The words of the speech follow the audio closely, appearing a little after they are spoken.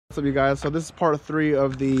What's up, you guys? So this is part 3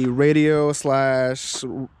 of the radio slash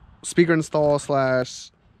speaker install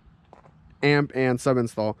slash amp and sub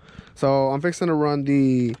install. So I'm fixing to run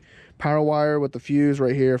the power wire with the fuse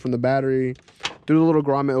right here from the battery through the little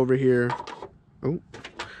grommet over here. Oh,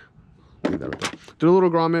 leave that right there. Through the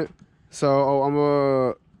little grommet.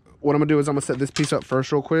 So what I'm gonna do is I'm gonna set this piece up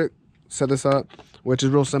first real quick. Set this up, which is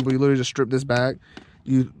real simple. You literally just strip this back.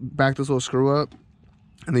 You back this little screw up,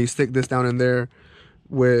 and then you stick this down in there.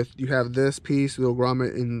 You have this piece, little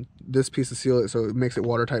grommet, and this piece to seal it, so it makes it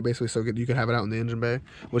watertight basically, so you can have it out in the engine bay,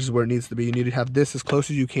 which is where it needs to be. You need to have this as close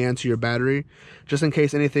as you can to your battery, just in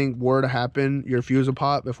case anything were to happen, your fuse will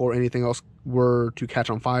pop before anything else were to catch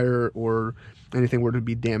on fire or anything were to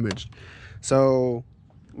be damaged. So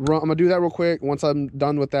I'm gonna do that real quick. Once I'm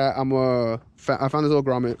done with that, I found this little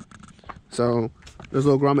grommet. So there's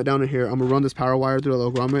a little grommet down in here. I'm gonna run this power wire through a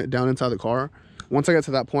little grommet down inside the car. Once I get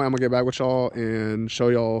to that point, I'm gonna get back with y'all and show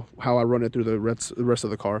y'all how I run it through the rest of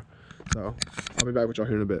the car. So I'll be back with y'all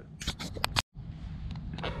here in a bit.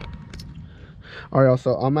 All right, y'all,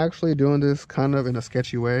 so I'm actually doing this kind of in a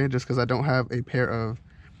sketchy way just because I don't have a pair of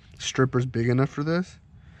strippers big enough for this.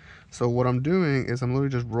 So what I'm doing is I'm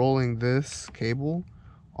literally just rolling this cable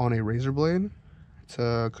on a razor blade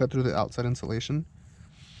to cut through the outside insulation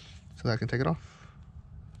so that I can take it off.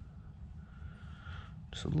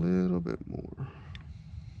 Just a little bit more.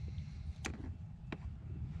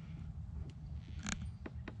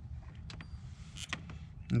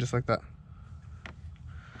 And just like that.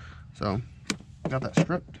 So got that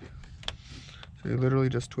stripped. So you literally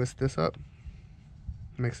just twist this up.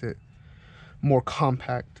 Makes it more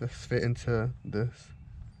compact to fit into this.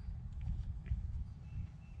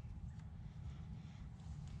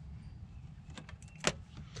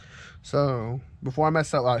 So before I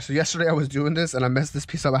messed up, so yesterday I was doing this and I messed this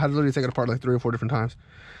piece up. I had to literally take it apart like 3 or 4 different times.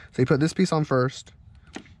 So you put this piece on first,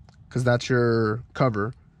 because that's your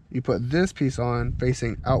cover. You put this piece on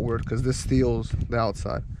facing outward, because this seals the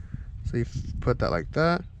outside. So you put that like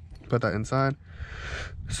that, put that inside.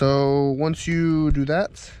 So once you do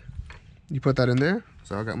that, you put that in there.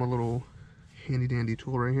 So I got my little handy dandy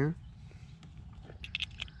tool right here.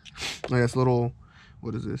 I guess little,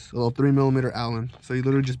 what is this? A little 3mm Allen. So you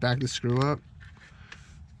literally just back this screw up.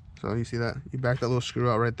 So you see that? You back that little screw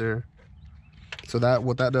out right there. So that,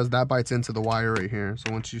 what that does, that bites into the wire right here.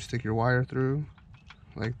 So once you stick your wire through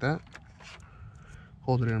like that,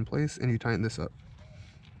 hold it in place, and you tighten this up.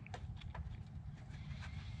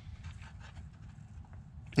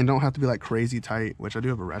 And don't have to be like crazy tight, which I do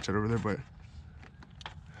have a ratchet over there, but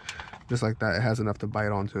just like that, it has enough to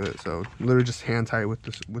bite onto it. So literally just hand tight with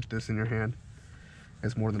this in your hand.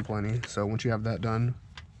 It's more than plenty. So once you have that done,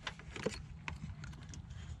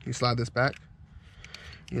 you slide this back.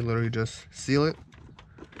 You literally just seal it.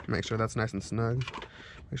 Make sure that's nice and snug.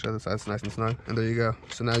 Make sure the side's nice and snug. And there you go.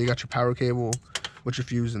 So now you got your power cable with your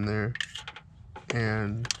fuse in there.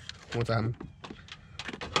 And once I'm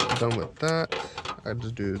done with that, I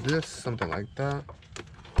just do this, something like that.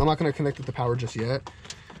 I'm not gonna connect it to power just yet,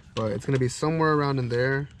 but it's gonna be somewhere around in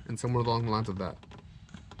there and somewhere along the lines of that.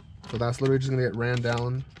 So that's literally just gonna get ran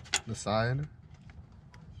down the side.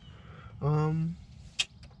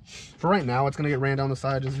 For right now, it's gonna get ran down the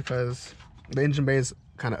side just because the engine bay is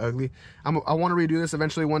kind of ugly. I want to redo this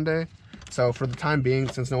eventually one day. So for the time being,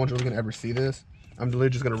 since no one's really gonna ever see this, I'm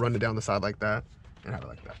literally just gonna run it down the side like that and have it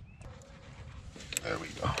like that. There we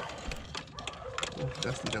go. Oh,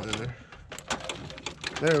 dusty down in there.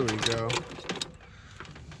 There we go.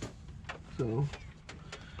 So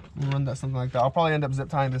run that something like that. I'll probably end up zip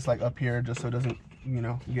tying this like up here just so it doesn't, you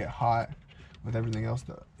know, get hot with everything else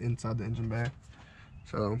inside the engine bay.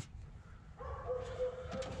 So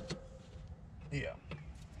yeah.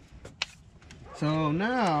 So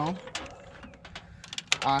now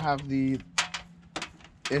I have the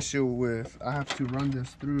issue with I have to run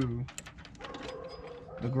this through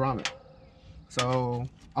the grommet. So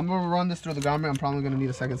I'm gonna run this through the grommet. I'm probably gonna need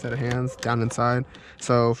a second set of hands down inside.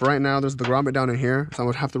 So for right now, there's the grommet down in here. So I'm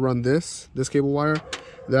gonna have to run this cable wire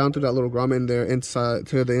down through that little grommet in there inside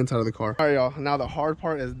to the inside of the car. All right, y'all. Now the hard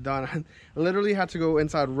part is done. I literally had to go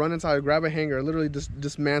inside, run inside, grab a hanger, literally just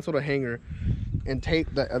dismantle the hanger, and tape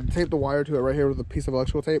the wire to it right here with a piece of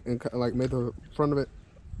electrical tape, and like made the front of it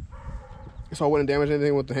so I wouldn't damage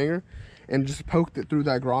anything with the hanger, and just poked it through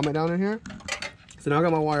that grommet down in here. So now I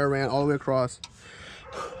got my wire ran all the way across.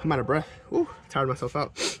 I'm out of breath. Ooh, tired myself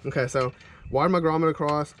out. Okay, so wired my grommet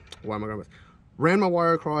across. Ran my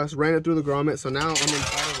wire across, ran it through the grommet. So now I'm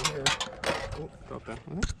inside over here. Oh, drop that.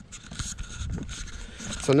 Okay.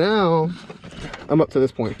 So now I'm up to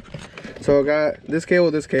this point. So I got this cable,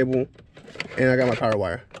 and I got my power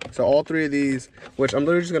wire. So all 3 of these, which I'm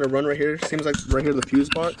literally just gonna run right here. Seems like right here the fuse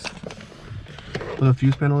box. Where the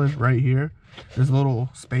fuse panel is right here. There's a little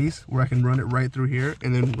space where I can run it right through here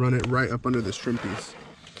and then run it right up under this trim piece.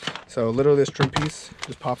 So literally this trim piece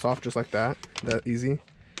just pops off just like that. That easy.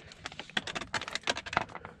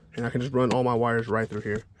 And I can just run all my wires right through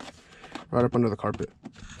here. Right up under the carpet.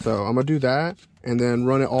 So I'm gonna do that and then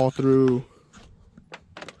run it all through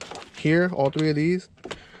here, all 3 of these.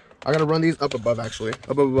 I gotta run these up above actually.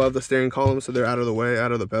 Up above the steering column so they're out of the way,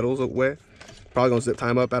 out of the pedals way. Probably gonna zip tie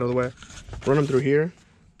them up out of the way. Run them through here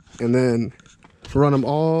and then run them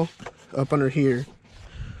all up under here.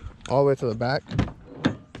 All the way to the back.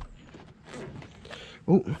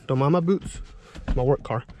 Oh, don't mind my boots. My work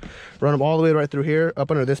car. Run them all the way right through here,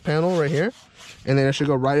 up under this panel right here. And then it should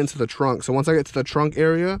go right into the trunk. So once I get to the trunk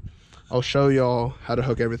area, I'll show y'all how to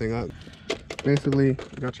hook everything up. Basically, you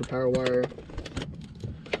got your power wire.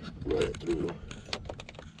 Run it through.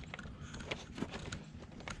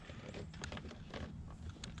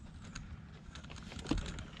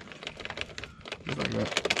 Just like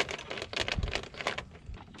that.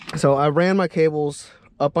 So I ran my cables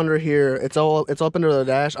up under here. It's up under the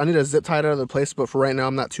dash. I need to zip tie it out of the place, but for right now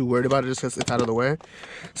I'm not too worried about it just because it's out of the way.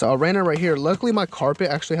 So I ran it right here. Luckily my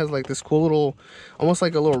carpet actually has like this cool little, almost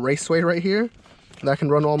like a little raceway right here that I can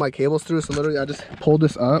run all my cables through. So literally I just pulled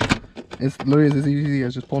this up. It's literally as easy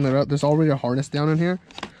as just pulling it up. There's already a harness down in here.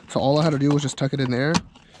 So all I had to do was just tuck it in there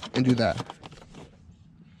and do that.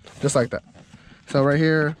 Just like that. So right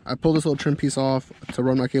here, I pulled this little trim piece off to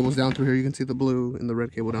run my cables down through here. You can see the blue and the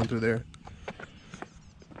red cable down through there.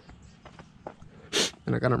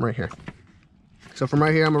 And I got them right here. So from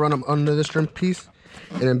right here, I'm gonna run them under this trim piece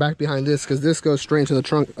and then back behind this, because this goes straight into the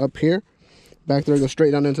trunk up here. Back there, goes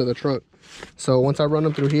straight down into the trunk. So once I run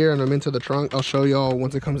them through here and I'm into the trunk, I'll show y'all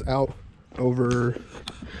once it comes out over,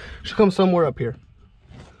 should come somewhere up here.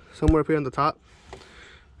 Somewhere up here on the top.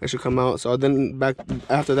 It should come out. So then back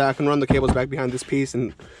after that, I can run the cables back behind this piece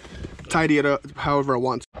and tidy it up however I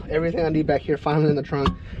want to. Everything I need back here finally in the trunk.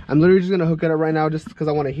 I'm literally just gonna hook it up right now just because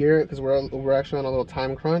I want to hear it, because we're actually on a little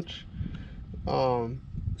time crunch.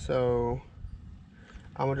 So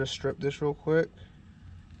I'm gonna just strip this real quick,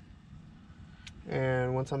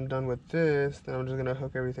 and once I'm done with this, then I'm just gonna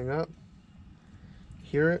hook everything up,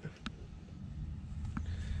 hear it,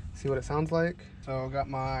 see what it sounds like. So got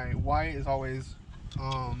my white is always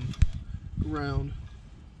ground,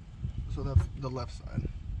 so that's the left side.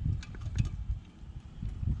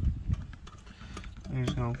 I'm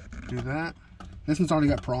just gonna do that. This one's already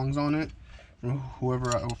got prongs on it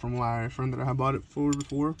from my friend that I had bought it for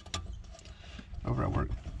before over at work.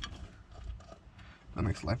 That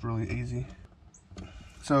makes life really easy.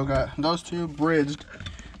 So got those two bridged,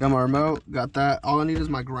 got my remote, got that. All I need is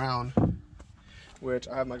my ground, which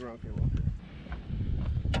I have my ground cable up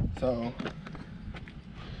here. So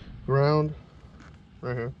ground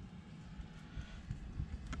right here.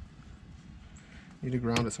 Need to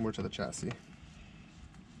ground it somewhere to the chassis,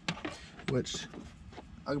 which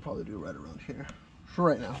I could probably do right around here for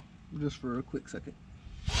right now, just for a quick second,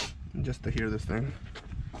 just to hear this thing.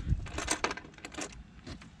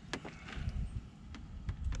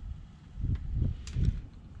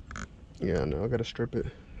 Yeah, no, I gotta strip it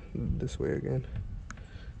this way again.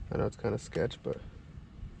 I know it's kind of sketch, but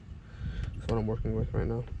that's what I'm working with right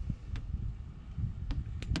now.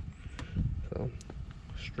 So,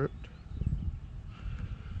 stripped.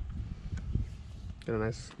 Get a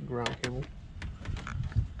nice ground cable.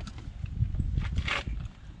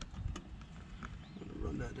 I'm gonna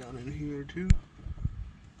run that down in here too.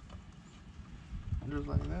 Just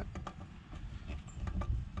like that.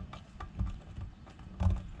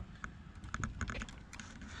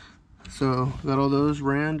 So got all those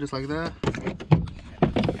ran just like that.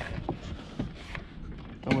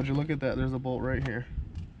 And would you look at that, there's a bolt right here.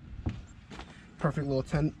 Perfect little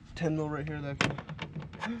 10 mil right here. That can,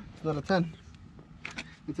 it's not a 10,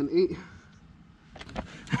 it's an 8.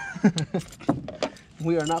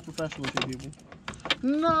 We are not professionals here, people.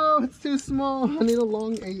 No, it's too small. I need a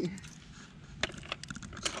long 8.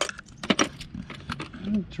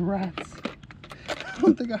 Drats. I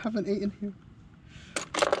don't think I have an 8 in here.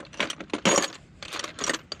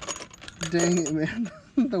 Dang it, man.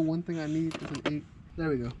 The one thing I need is an 8. There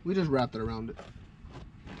we go. We just wrapped it around it.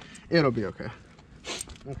 It'll be okay.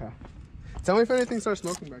 Okay. Tell me if anything starts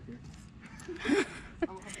smoking back here. Anything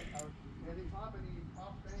pop? Any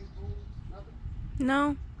pop, bang, boom? Nothing?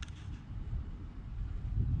 No.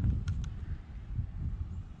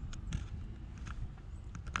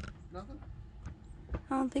 Nothing?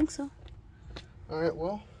 I don't think so. Alright,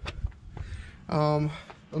 well.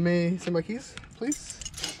 Let me see my keys, please.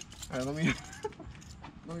 Alright, let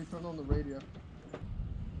Let me turn on the radio.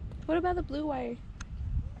 What about the blue wire?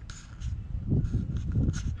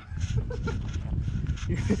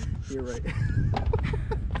 You're right.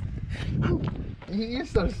 You're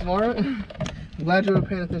so smart. I'm glad you were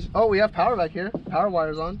paying attention. Oh, we have power back here. Power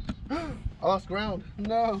wire's on. I lost ground.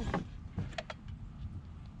 No.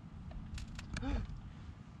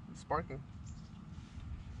 It's sparking.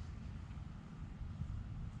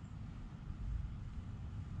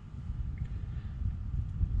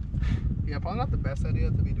 Yeah, probably not the best idea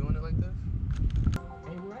to be doing it like this.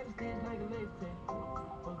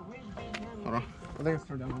 Hold on. I think it's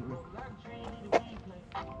turned down a little bit.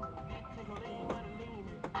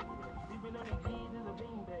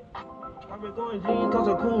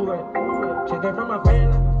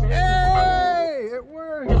 Hey! It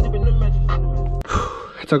worked!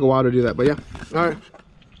 It took a while to do that, but yeah. Alright.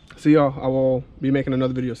 See y'all. I will be making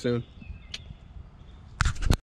another video soon.